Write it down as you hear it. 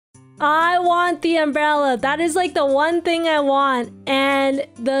I want the umbrella. That is like the one thing I want. And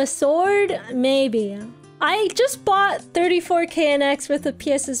the sword, maybe. I just bought 34 KNX with the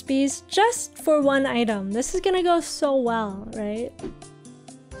PSSBs just for one item. This is gonna go so well, right?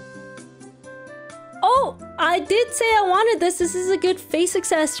 Oh, I did say I wanted this. This is a good face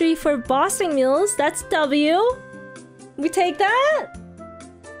accessory for bossing mules. That's W. We take that?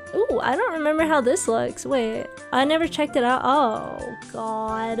 Ooh, I don't remember how this looks. Wait, I never checked it out. Oh,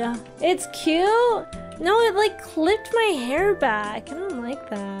 God. It's cute. No, it like clipped my hair back. I don't like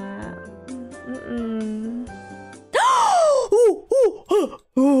that.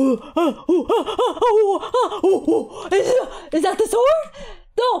 Is that the sword?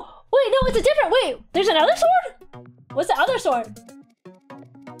 No. Wait, no, it's a different. Wait, there's another sword? What's the other sword?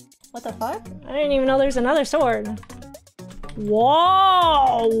 What the fuck? I didn't even know there's another sword.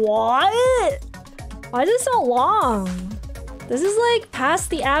 Whoa, what? Why is it so long? This is like past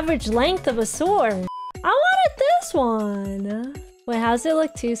the average length of a sword. I wanted this one. Wait, how's it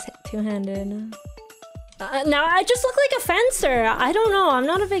look two-handed? Now I just look like a fencer. I don't know. I'm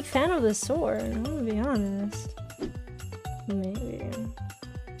not a big fan of this sword. I'm gonna be honest. Maybe.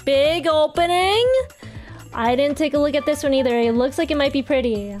 Big opening. I didn't take a look at this one either. It looks like it might be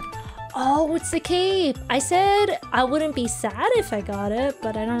pretty. Oh, it's the cape. I said I wouldn't be sad if I got it,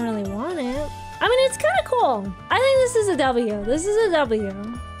 but I don't really want it. I mean, it's kind of cool. I think this is a W. This is a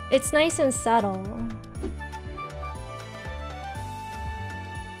W. It's nice and subtle.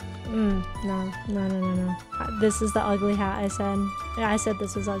 No. This is the ugly hat I said. Yeah, I said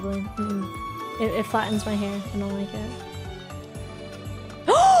this was ugly. It flattens my hair. I don't like it.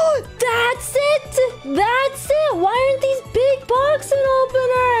 Oh, that's it! That's it! Why aren't these big box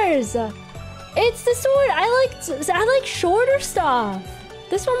openers? It's the sword. I like shorter stuff.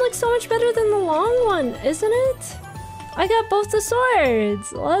 This one looks so much better than the long one, isn't it? I got both the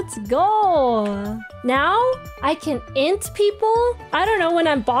swords. Let's go. Now I can int people. I don't know when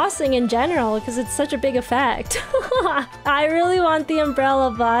I'm bossing in general because it's such a big effect. I really want the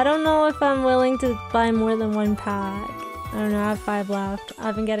umbrella, but I don't know if I'm willing to buy more than one pack. I don't know, I have 5 left.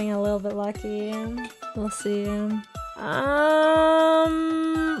 I've been getting a little bit lucky. We'll see.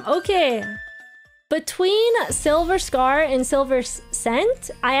 Okay. Between Silver Scar and Silver Scent,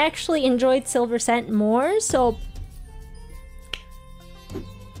 I actually enjoyed Silver Scent more, so...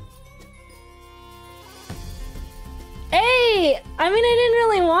 Hey! I mean, I didn't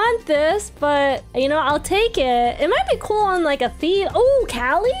really want this, but, you know, I'll take it. It might be cool on, like, a thief. Oh,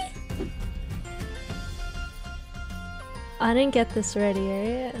 Kaling? I didn't get this ready,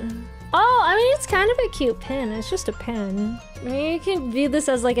 right? Oh, I mean, it's kind of a cute pin. It's just a pin. I mean, you can view this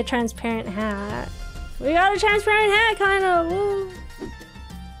as like a transparent hat. We got a transparent hat, kind of. Ooh.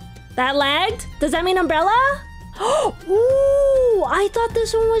 That lagged? Does that mean umbrella? Ooh, I thought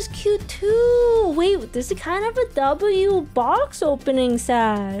this one was cute too. Wait, this is kind of a W box opening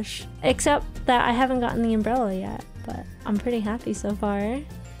sash. Except that I haven't gotten the umbrella yet, but I'm pretty happy so far.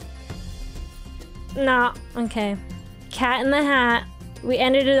 Nah, okay. Cat in the Hat. We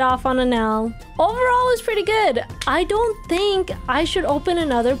ended it off on an L. Overall, it's pretty good. I don't think I should open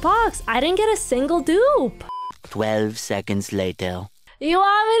another box. I didn't get a single dupe. 12 seconds later. You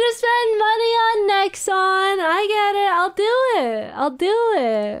want me to spend money on Nexon? I get it. I'll do it. I'll do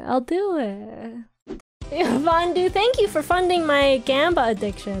it. I'll do it. Vandu, thank you for funding my Gamba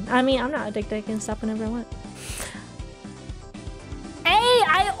addiction. I mean, I'm not addicted. I can stop whenever I want. Hey,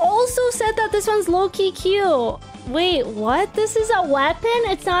 I also said that this one's low-key cute. Wait, what? This is a weapon?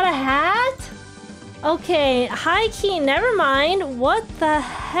 It's not a hat? Okay, high key, never mind. What the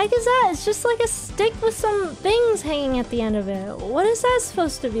heck is that? It's just like a stick with some things hanging at the end of it. What is that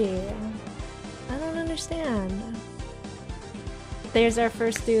supposed to be? I don't understand. There's our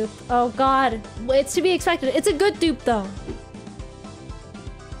first dupe. Oh god. It's to be expected. It's a good dupe though.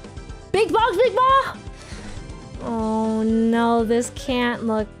 Big box, big box! Oh no, this can't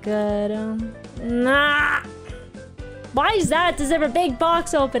look good. Nah! Why is that? Deserve a big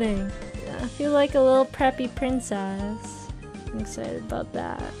box opening. I feel like a little preppy princess. I'm excited about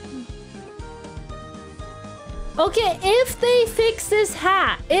that. Okay, if they fix this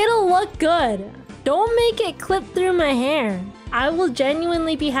hat, it'll look good. Don't make it clip through my hair. I will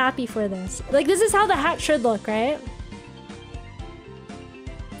genuinely be happy for this. Like, this is how the hat should look, right?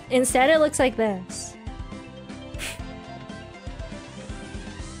 Instead, it looks like this.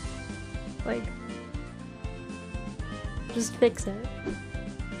 Like... just fix it.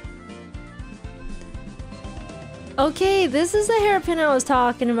 Okay, this is the hairpin I was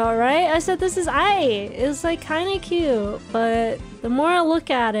talking about, right? I said this is it's like kind of cute, but the more I look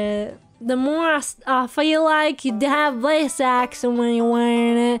at it, the more I feel like you have less accent when you're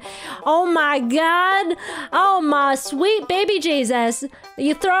wearing it. Oh my god. Oh my sweet baby Jesus.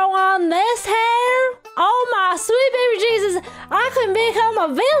 You throw on this hair? Oh my sweet baby Jesus. I can become a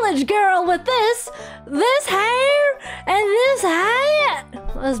village girl with this hair and this hat.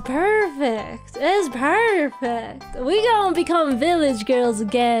 That's perfect. It's perfect. We gonna become village girls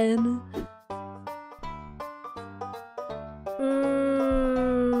again.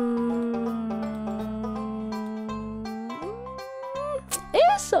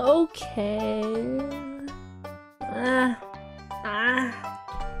 It's okay.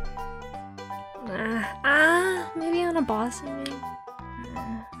 Maybe on a bossy ring.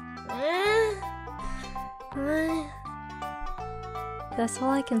 That's all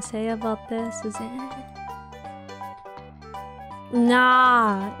I can say about this, is it?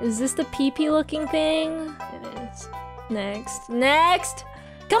 Nah. Is this the pee-pee looking thing? It is. Next. Next!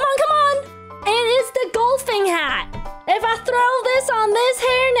 Come on, come on! It is the golfing hat! If I throw this on this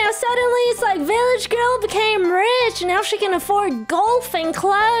hair, now suddenly it's like village girl became rich. Now she can afford golfing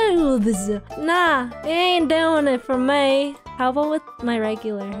clothes. Nah, it ain't doing it for me. How about with my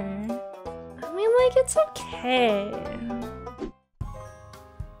regular hair? I mean, like, it's okay.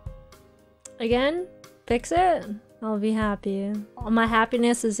 Again, fix it. I'll be happy. All my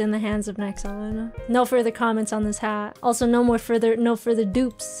happiness is in the hands of Nexon. No further comments on this hat. Also, no further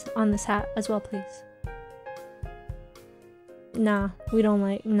dupes on this hat as well, please. Nah, we don't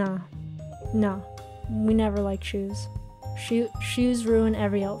like, nah. We never like shoes. Shoes ruin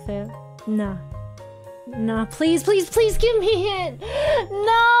every outfit. Nah. Nah, please, please, please give me it!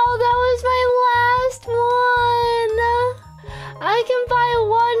 No, that was my last one! I can buy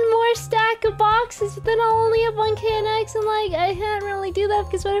one more stack of boxes, but then I'll only have one KNX, and like, I can't really do that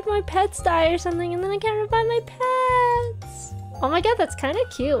because what if my pets die or something, and then I can't buy my pets? Oh my god, that's kind of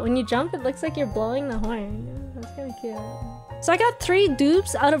cute. When you jump, it looks like you're blowing the horn. That's kind of cute. So I got 3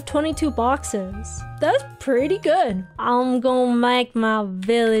 dupes out of 22 boxes. That's pretty good. I'm gonna make my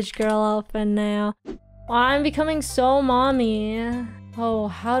village girl outfit now. Oh, I'm becoming so mommy. Oh,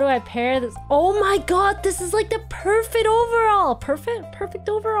 how do I pair this? Oh my god, this is like the perfect overall. Perfect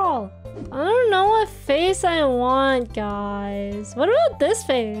overall. I don't know what face I want, guys. What about this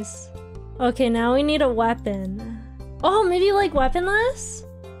face? Okay, now we need a weapon. Oh, maybe like weaponless?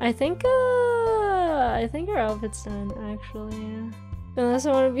 I think our outfit's done, actually. Unless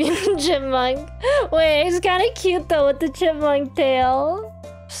I want to be a chipmunk. Wait, it's kind of cute though with the chipmunk tail.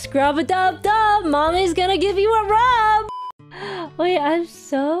 Scrub-a-dub-dub, mommy's gonna give you a rub! Wait, I'm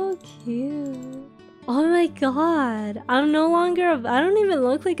so cute. Oh my god. I'm no longer I don't even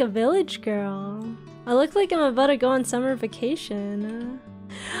look like a village girl. I look like I'm about to go on summer vacation.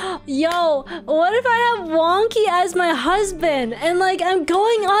 Yo, what if I have Wonky as my husband? And like, I'm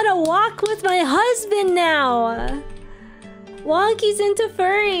going on a walk with my husband now. Wonky's into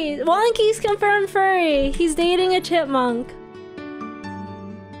furries. Wonky's confirmed furry. He's dating a chipmunk.